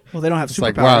 well, they don't have It's superpowers.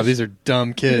 like, wow, these are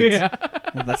dumb kids.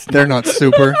 Well, They're not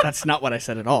super. that's not what I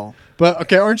said at all. But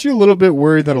okay, aren't you a little bit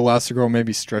worried that Elastigirl may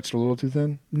be stretched a little too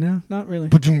thin? No, not really.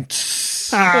 We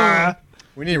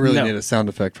really No. need a sound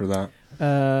effect for that.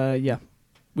 Yeah,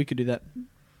 we could do that,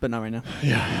 but not right now.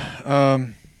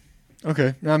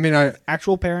 Okay, I mean,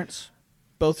 Actual parents,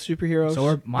 both superheroes. So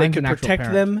are- they mine's could an actual protect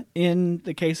parent. them in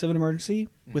the case of an emergency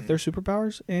with their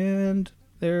superpowers and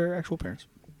their actual parents.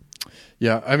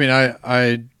 yeah, I mean,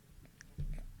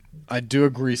 I do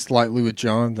agree slightly with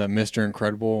John that Mr.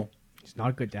 Incredible he's not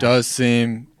a good dad. does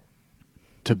seem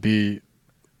to be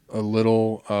a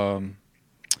little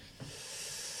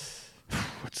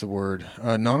what's the word?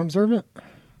 Non-observant.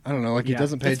 I don't know. Like he Yeah,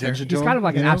 doesn't pay that's fair. attention to He's him, kind of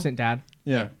like you an know? absent dad.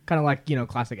 Yeah, Kind of like,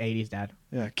 classic 80s dad.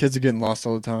 yeah. Kids are getting lost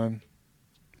all the time.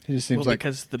 He just seems Well, like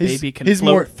because the he's- baby can he's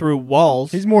float more- through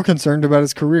walls. He's more concerned about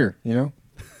his career. You know.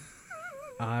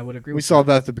 I would agree We with saw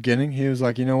that at the beginning. He was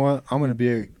like, you know what? I'm going to be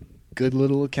a good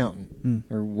little accountant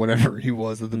or whatever he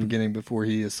was at the beginning before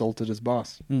he assaulted his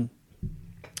boss,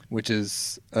 which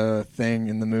is a thing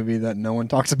in the movie that no one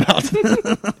talks about.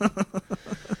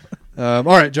 All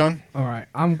right, John. All right,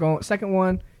 I'm going second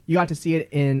one. You got to see it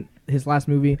in his last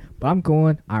movie, but I'm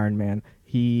going Iron Man.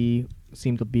 He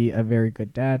seemed to be a very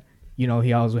good dad. He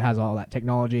also has all that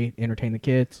technology, to entertain the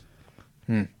kids.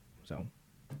 So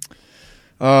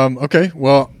Okay.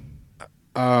 Well,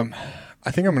 I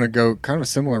think I'm going to go kind of a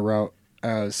similar route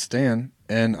as Stan,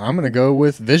 and I'm going to go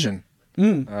with Vision.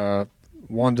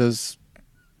 Wanda's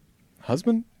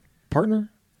husband,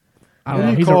 partner. I What don't do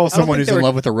know. you He's call a, someone think who's they in were-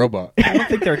 love with a robot? I don't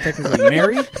think they're technically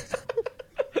married.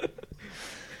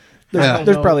 Yeah.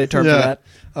 There's probably a term for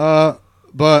that.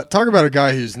 But talk about a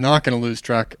guy who's not going to lose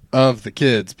track of the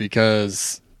kids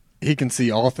because he can see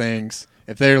all things.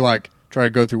 If they're like try to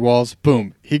go through walls,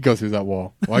 boom, he'd go through that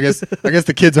wall. Well, I guess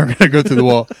the kids aren't going to go through the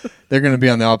wall. They're going to be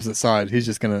on the opposite side. He's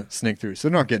just going to sneak through. So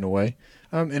they're not getting away.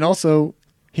 And also,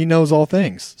 he knows all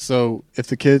things. So if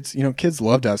the kids, kids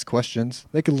love to ask questions.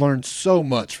 They could learn so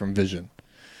much from Vision.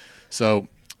 So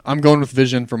I'm going with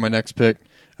Vision for my next pick.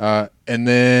 And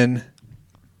then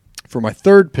for my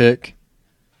third pick,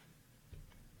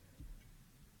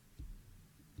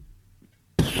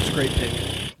 a great pick.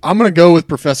 I'm gonna go with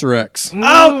Professor X.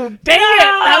 Oh, dang it!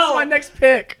 That's my next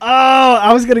pick. Oh,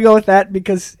 I was gonna go with that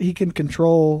because he can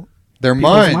control Their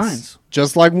people's minds,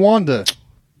 just like Wanda.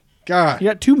 God, You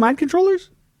got 2 mind controllers?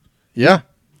 yeah.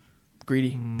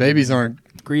 Greedy. Babies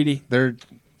aren't. Greedy. They're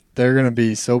gonna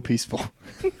be so peaceful.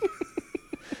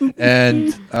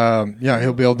 And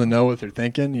he'll be able to know what they're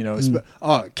thinking. You know,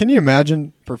 can you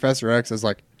imagine Professor X as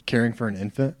like caring for an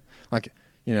infant, like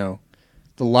the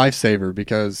lifesaver?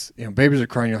 Because babies are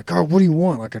crying. You're like, God, what do you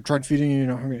want? Like I tried feeding you.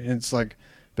 And it's like,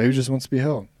 baby just wants to be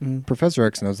held. Professor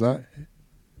X knows that.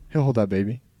 He'll hold that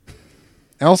baby.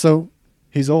 And also,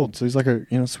 he's old, so he's like a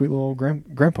sweet little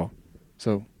grandpa.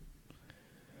 So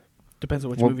Depends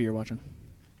on which Well- movie you're watching.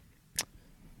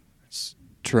 it's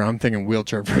true. I'm thinking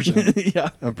wheelchair version Yeah.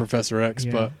 of Professor X,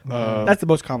 Yeah. but That's the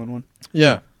most common one.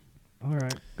 yeah. All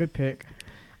right, good pick.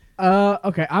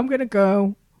 Okay, I'm gonna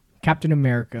go Captain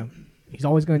America. He's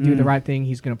always gonna do the right thing.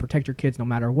 He's gonna protect your kids no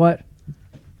matter what.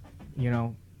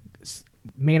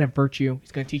 Man of virtue.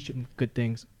 He's gonna teach them good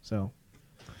things. So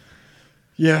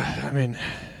Yeah, I mean,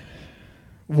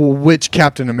 well, which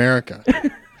Captain America?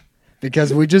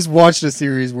 Because we just watched a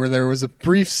series where there was a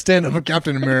brief stint of a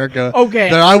Captain America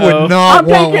Okay. that I would not I'm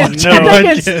want taking, watching. I'm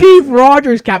taking Steve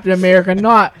Rogers Captain America,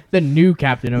 not the new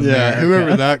Captain America. Yeah,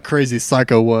 whoever that crazy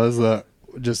psycho was that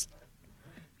just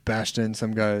bashed in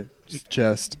some guy's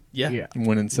chest Yeah. Yeah. and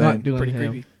went Not insane. doing Pretty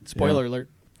him. creepy. Spoiler alert.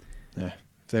 Yeah, if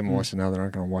they haven't watched it now, they're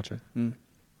not going to watch it. Mm.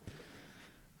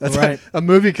 That's Right. a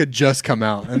movie could just come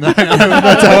out, and that's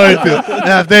how I feel.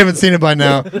 Yeah, if they haven't seen it by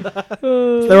now,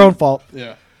 It's their own fault.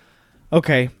 yeah.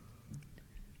 Okay.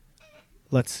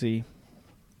 Let's see.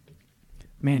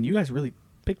 Man, you guys really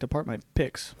picked apart my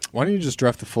picks. Why don't you just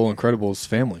draft the full Incredibles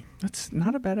family? That's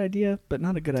not a bad idea, but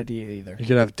not a good idea either. You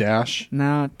could have Dash.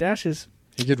 Nah, Dash is...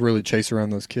 He could really chase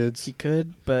around those kids. He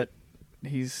could, but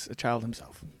he's a child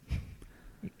himself.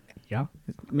 Yeah.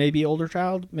 Maybe older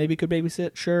child. Maybe could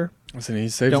babysit. Sure. Listen, he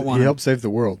Don't want he him. helped save the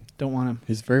world. Don't want him.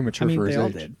 He's very mature I mean, for they his all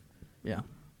age. did. Yeah.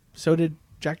 So did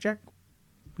Jack?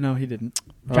 No, he didn't.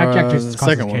 Jack the just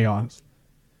causes second one. chaos.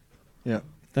 Yeah.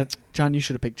 That's John. You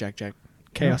should have picked Jack.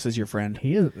 Chaos is your friend.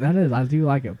 He is. That is. I do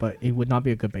like it, but he would not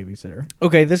be a good babysitter.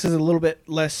 Okay, this is a little bit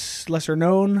lesser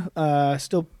known.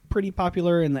 Still pretty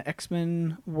popular in the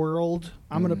X-Men world.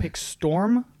 I'm gonna pick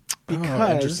Storm Oh,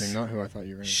 because interesting. Not who I thought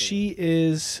you were going to she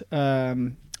is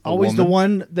always the woman?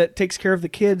 one that takes care of the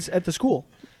kids at the school.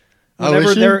 Oh, is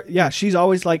Whenever she? they're she's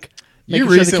always like You making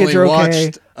sure the recently kids are okay.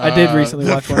 watched. I did recently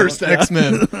the watch one. first Yeah.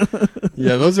 X-Men.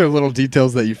 Yeah, those are little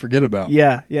details that you forget about.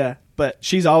 Yeah. But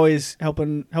she's always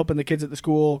helping the kids at the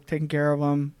school, taking care of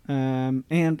them,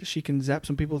 and she can zap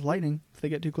some people with lightning if they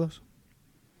get too close.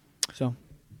 So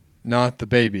Not the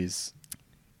babies.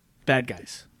 bad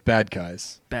guys. Bad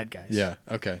guys. Yeah.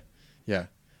 Okay. Yeah.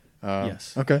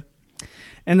 Yes. Okay.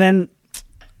 And then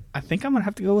I think I'm gonna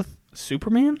have to go with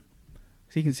Superman.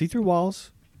 So he can see through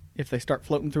walls. If they start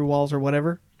floating through walls or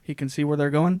whatever, he can see where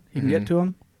they're going. He can get to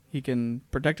them. He can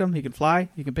protect them. He can fly.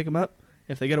 He can pick them up.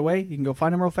 If they get away, he can go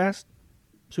find them real fast.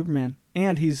 Superman.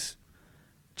 And he's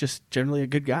just generally a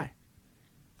good guy.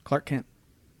 Clark Kent.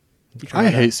 You try I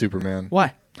that out. hate Superman.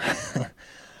 Why? I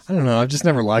don't know. I've just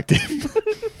never liked him.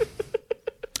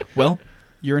 Well,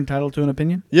 you're entitled to an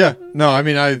opinion. Yeah. No, I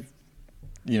mean,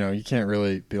 you can't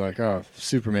really be like, oh,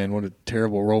 Superman, what a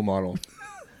terrible role model.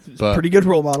 But Pretty good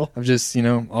role model. I've just,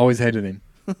 always hated him.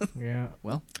 Yeah.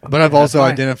 Well, But I've also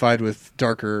fine. identified with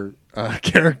darker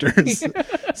characters.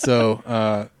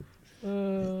 So,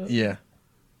 yeah.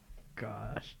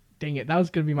 Gosh, dang it! That was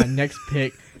gonna be my next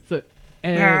pick. So,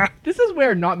 and this is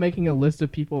where not making a list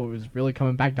of people is really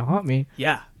coming back to haunt me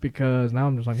yeah. because now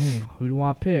I'm just like, who do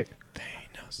I pick?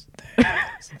 Thanos.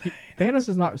 Thanos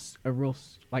is not a real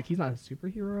he's not a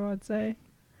superhero. I'd say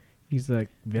he's a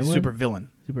villain. Super villain.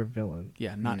 super villain.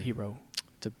 Yeah, not hero.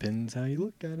 Depends how you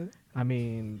look at it. I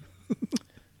mean,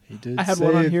 I had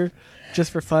one on here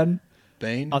just for fun.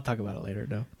 Bane. I'll talk about it later.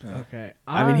 No. okay.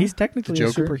 I mean, he's technically a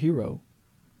Joker? superhero.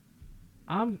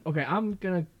 I'm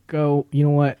gonna go. You know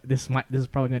what? This is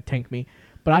probably gonna tank me,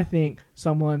 but I think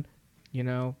someone,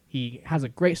 he has a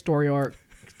great story arc.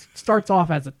 Starts off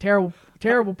as a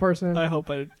terrible person, I hope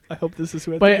this is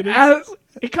who I but think it is. as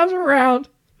it comes around,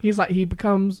 he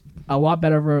becomes a lot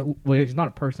better. Well, he's not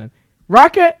a person.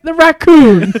 Rocket the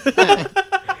raccoon.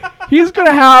 He's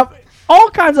gonna have all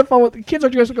kinds of fun with the kids. Are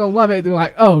just gonna love it. They're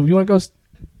like, oh, you want to go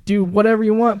do whatever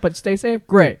you want, but stay safe.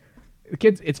 Great.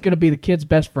 It's gonna be the kid's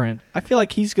best friend. I feel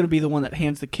like he's going to be the one that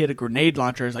hands the kid a grenade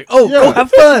launcher. It's like, oh, Yeah. go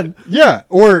have fun. Yeah,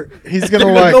 or he's They're gonna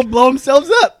going to like, go blow themselves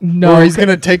up. No, or he's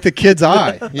gonna take the kid's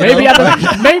eye. you maybe know?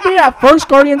 maybe at first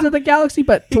Guardians of the Galaxy,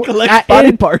 but He collects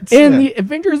body parts. in Yeah. the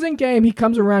Avengers Endgame, he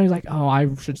comes around. He's like, "Oh,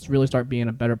 I should really start being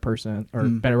a better person or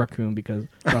better raccoon because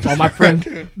all my friends,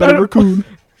 Better raccoon.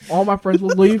 all my friends will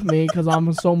leave me because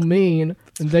I'm so mean."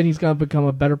 And then he's gonna become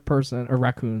a better person or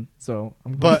raccoon. So,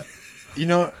 But you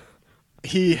know,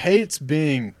 he hates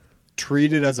being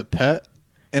treated as a pet,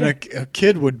 and a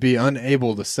kid would be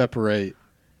unable to separate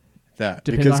that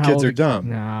depends because on how kids old are he- dumb,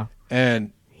 Nah,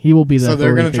 and he will be the. so they're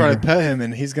authority gonna try to figure. pet him,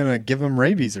 and he's gonna give him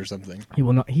rabies or something. He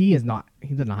will not. He is not.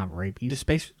 He does not have rabies. Do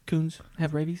space coons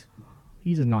have rabies?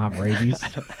 He does not have rabies.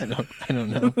 I don't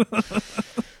know.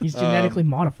 He's genetically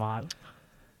modified.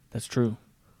 That's true.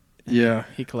 Yeah,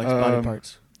 He collects body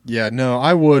parts. yeah. No,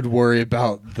 I would worry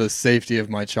about the safety of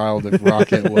my child if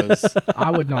Rocket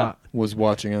I would not. was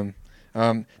watching him.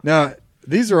 Now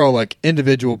these are all like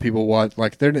individual people watch.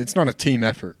 Like it's not a team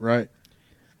effort, right?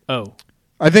 Oh,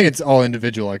 I think it's all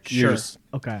individual. Like you're Sure. just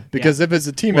Okay. because if it's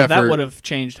a team well, effort, that would have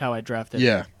changed how I drafted.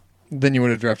 yeah, then you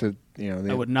would have drafted. You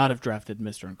know, I would not have drafted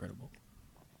Mr. Incredible.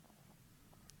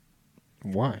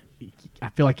 why? I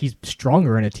feel like he's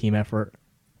stronger in a team effort.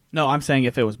 No, I'm saying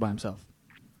if it was by himself.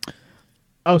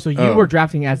 Oh, so you Oh. were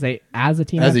drafting as a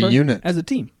team As effort? a unit. As a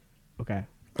team. Okay.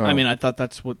 Oh. I mean, I thought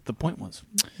that's what the point was.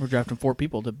 We're drafting 4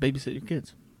 people to babysit your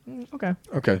kids. Okay.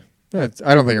 Okay. I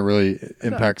don't think it really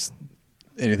impacts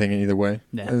anything in either way.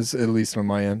 Nah. At least on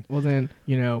my end. Well, then,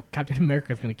 Captain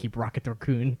America's going to keep Rocket the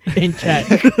Raccoon in check.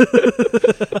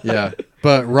 Yeah.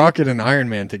 But Rocket and Iron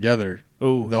Man together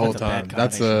Oh, the whole that's a bad time.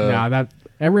 That's combination. Nah, that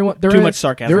everyone they're Too in- much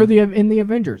sarcasm. They're in the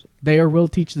Avengers. They will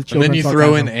teach the and children. then you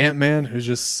throw in sarcasm. Ant-Man, who's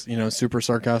just, super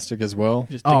sarcastic as well.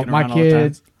 Just Oh, dicking my around all the time.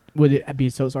 kids would it be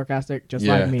so sarcastic, just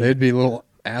Yeah, like me. they'd be little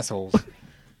assholes.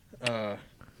 Baby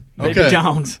Okay.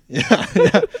 Jones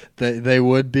Yeah. They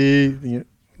would be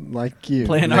like you.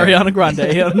 playing Yeah. Ariana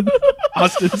Grande on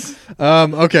Austin's.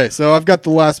 Okay, so I've got the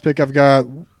last pick. I've got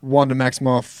Wanda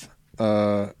Maximoff,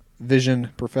 Vision,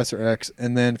 Professor X,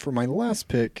 and then for my last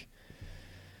pick,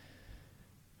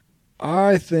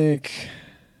 I think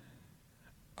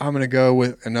I'm gonna go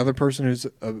with another person who's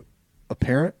a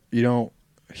parent. You don't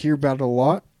hear about it a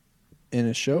lot in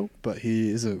his show, but he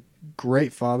is a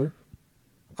great father.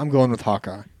 I'm going with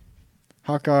Hawkeye.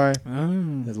 Hawkeye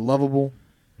Oh, is lovable,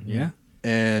 yeah.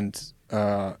 and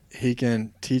he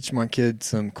can teach my kid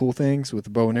some cool things with a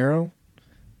bow and arrow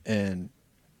and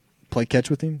play catch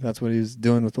with him. That's what he was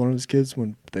doing with one of his kids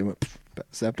when they went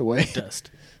zapped away. Dust.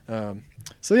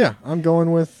 So yeah, I'm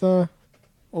going with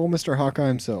old Mr. Hawkeye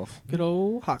himself. Good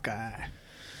old Hawkeye.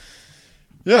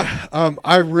 Yeah,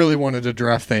 I really wanted to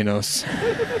draft Thanos.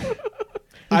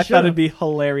 I thought it'd be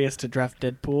hilarious to draft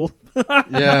Deadpool.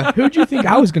 Yeah, Who'd you think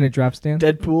I was going to draft, Stan?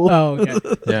 Deadpool. Oh,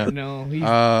 okay. yeah. No, he's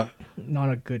Uh, not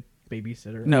a good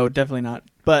babysitter. No, definitely not.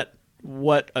 But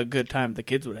what a good time the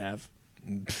kids would have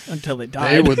until they they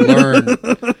died. would learn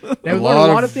They would learn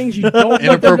a lot of things you don't want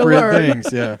them to inappropriate learn.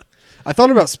 things. Yeah, I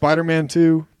thought about Spider-Man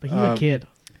too. But he's a kid.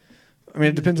 I mean,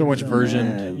 it depends on which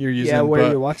version you're using. Yeah, where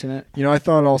but, you're watching it. I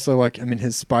thought also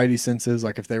his spidey senses,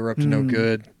 like if they were up to no Mm.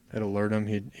 good, it'd alert him.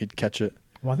 He'd catch it.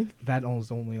 Well, I think that is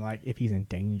only like if he's in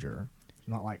danger.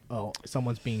 Not like, oh,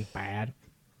 someone's being bad.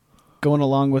 Going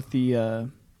along with the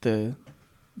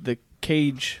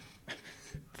cage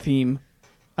theme,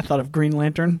 I thought of Green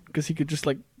Lantern because he could just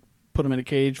like put him in a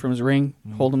cage from his ring,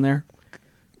 hold him there.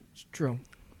 It's true.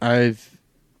 I've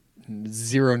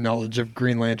zero knowledge of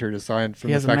Green Lantern aside from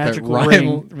He the has a fact that magical Ryan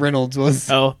ring. Reynolds was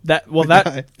Oh, that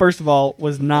guy. first of all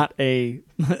was not a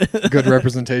good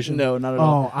representation. no, not at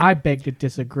all. Oh, I beg to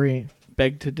disagree.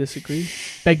 Beg to disagree.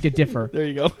 Beg to differ. There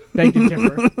you go. Beg to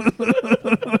differ.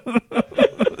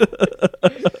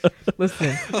 Listen,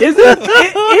 is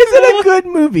it a good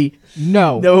movie?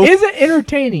 No. No. Is it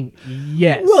entertaining?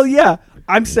 Yes. Well, yeah.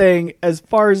 I'm saying as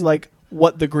far as like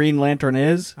what the Green Lantern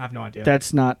is, I have no idea.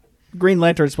 that's not Green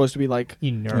Lantern is supposed to be like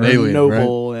you An nerd. alien,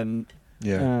 noble and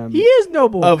Yeah. He is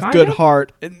noble. of kind good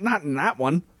heart. And not in that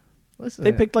one. Listen,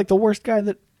 They picked like the worst guy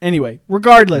that. Anyway,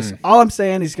 regardless, all I'm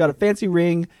saying he's got a fancy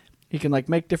ring. He can like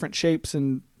make different shapes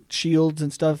and shields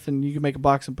and stuff, and you can make a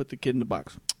box and put the kid in the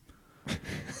box.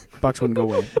 Box wouldn't go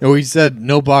away. Oh, he said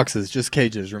no boxes, just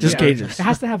cages. Remember? Just cages. It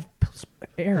has to have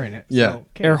air in it. Yeah. So,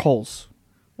 Air holes.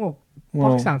 Well, Well,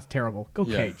 box sounds terrible. Go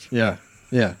Yeah. cage. Yeah.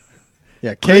 Yeah.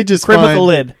 Yeah. Cage is Crib fine. with a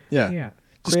lid. Yeah. Yeah.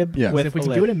 Crib yeah. with If we a can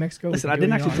lid. do it in Mexico, we Listen, can I do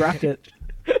didn't it actually in draft it.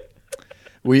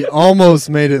 We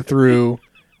almost made it through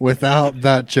without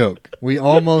that joke. We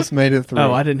almost made it through.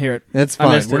 Oh, I didn't hear it. It's I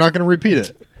fine. missed We're it. not going to repeat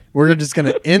it. We're just going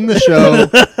to end the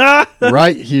show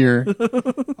right here.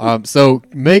 So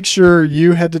make sure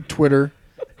you head to Twitter.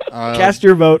 Cast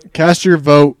your vote. Cast your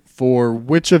vote for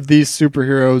which of these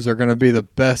superheroes are going to be the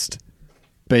best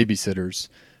babysitters.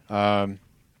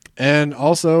 And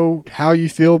also how you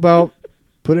feel about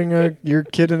putting your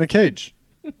kid in a cage.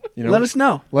 You know, Let us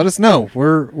know. Let us know.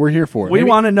 We're here for it. We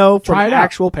want to know from Try it out.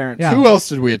 actual parents. Yeah. Who else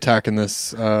did we attack in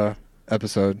this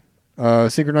episode?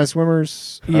 Synchronized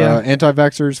swimmers, Yeah.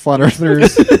 anti-vaxxers, flat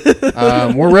earthers.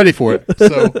 We're ready for it.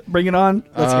 So Bring it on.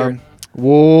 Let's hear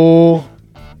we'll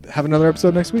have another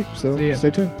episode next week. So See ya.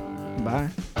 stay tuned. it. Bye.